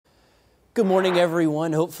Good morning,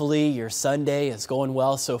 everyone. Hopefully your Sunday is going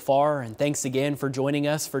well so far, and thanks again for joining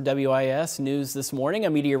us for WIS News this morning.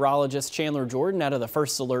 I'm meteorologist Chandler Jordan out of the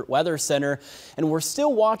First Alert Weather Center, and we're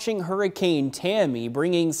still watching Hurricane Tammy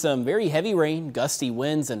bringing some very heavy rain, gusty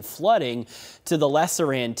winds, and flooding to the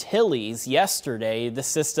Lesser Antilles yesterday. The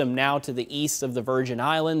system now to the east of the Virgin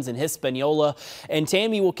Islands and Hispaniola, and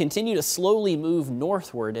Tammy will continue to slowly move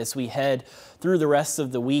northward as we head through the rest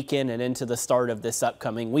of the weekend and into the start of this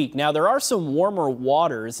upcoming week. Now, there are some warmer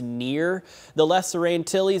waters near the Lesser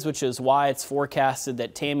Antilles, which is why it's forecasted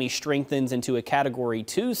that Tammy strengthens into a Category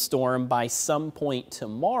 2 storm by some point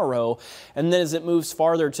tomorrow. And then as it moves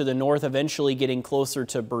farther to the north, eventually getting closer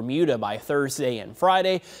to Bermuda by Thursday and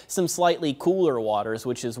Friday, some slightly cooler waters,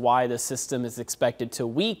 which is why the system is expected to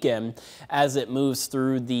weaken as it moves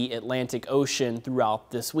through the Atlantic Ocean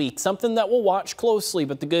throughout this week. Something that we'll watch closely,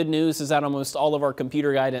 but the good news is that almost all of our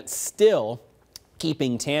computer guidance still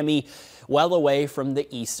keeping Tammy well away from the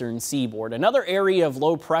eastern seaboard. Another area of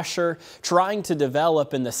low pressure trying to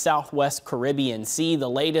develop in the southwest Caribbean Sea. The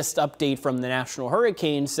latest update from the National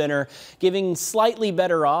Hurricane Center giving slightly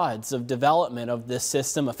better odds of development of this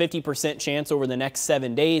system, a 50% chance over the next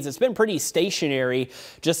 7 days. It's been pretty stationary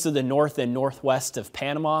just to the north and northwest of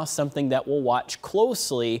Panama, something that we'll watch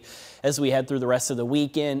closely as we head through the rest of the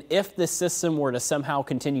weekend. If this system were to somehow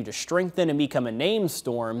continue to strengthen and become a named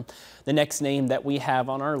storm, the next name that we have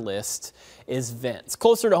on our list is Vince.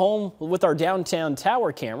 Closer to home with our downtown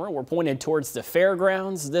tower camera, we're pointed towards the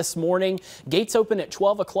fairgrounds this morning. Gates open at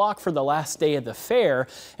 12 o'clock for the last day of the fair,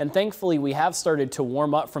 and thankfully we have started to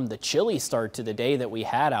warm up from the chilly start to the day that we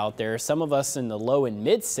had out there. Some of us in the low and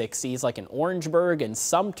mid 60s, like in Orangeburg and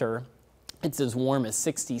Sumter. It's as warm as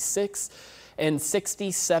 66 and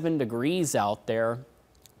 67 degrees out there.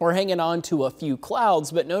 We're hanging on to a few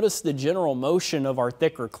clouds, but notice the general motion of our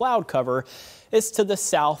thicker cloud cover is to the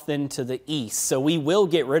south and to the east. So we will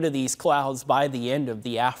get rid of these clouds by the end of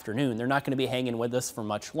the afternoon. They're not going to be hanging with us for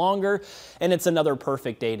much longer, and it's another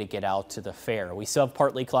perfect day to get out to the fair. We still have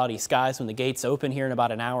partly cloudy skies when the gates open here in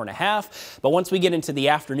about an hour and a half, but once we get into the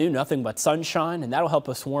afternoon, nothing but sunshine, and that'll help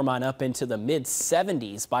us warm on up into the mid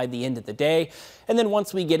 70s by the end of the day. And then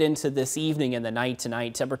once we get into this evening and the night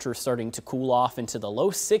tonight, temperatures starting to cool off into the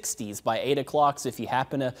low 60s by 8 o'clock. So if you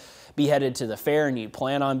happen to be headed to the fair and you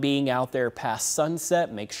plan on being out there past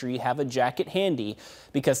sunset, make sure you have a jacket handy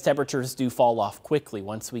because temperatures do fall off quickly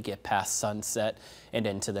once we get past sunset and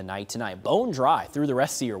into the night tonight. Bone dry through the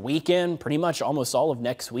rest of your weekend, pretty much almost all of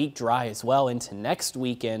next week dry as well into next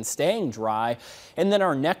weekend, staying dry. And then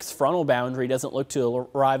our next frontal boundary doesn't look to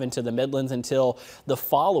arrive into the Midlands until the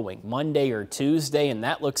following Monday or Tuesday, and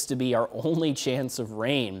that looks to be our only chance of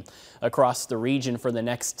rain across the region for the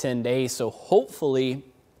next 10 days. So hopefully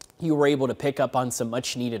you were able to pick up on some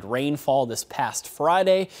much needed rainfall this past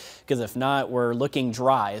Friday, because if not, we're looking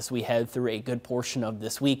dry as we head through a good portion of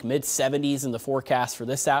this week. Mid 70s in the forecast for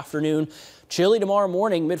this afternoon. Chilly tomorrow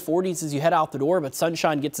morning, mid 40s as you head out the door, but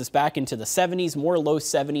sunshine gets us back into the 70s, more low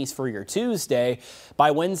 70s for your Tuesday.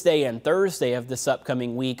 By Wednesday and Thursday of this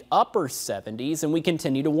upcoming week, upper 70s, and we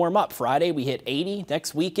continue to warm up. Friday, we hit 80.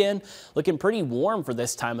 Next weekend, looking pretty warm for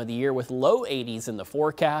this time of the year with low 80s in the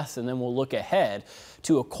forecast, and then we'll look ahead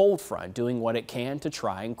to a cold front doing what it can to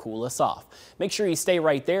try and cool us off. Make sure you stay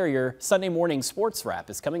right there. Your Sunday morning sports wrap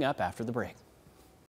is coming up after the break.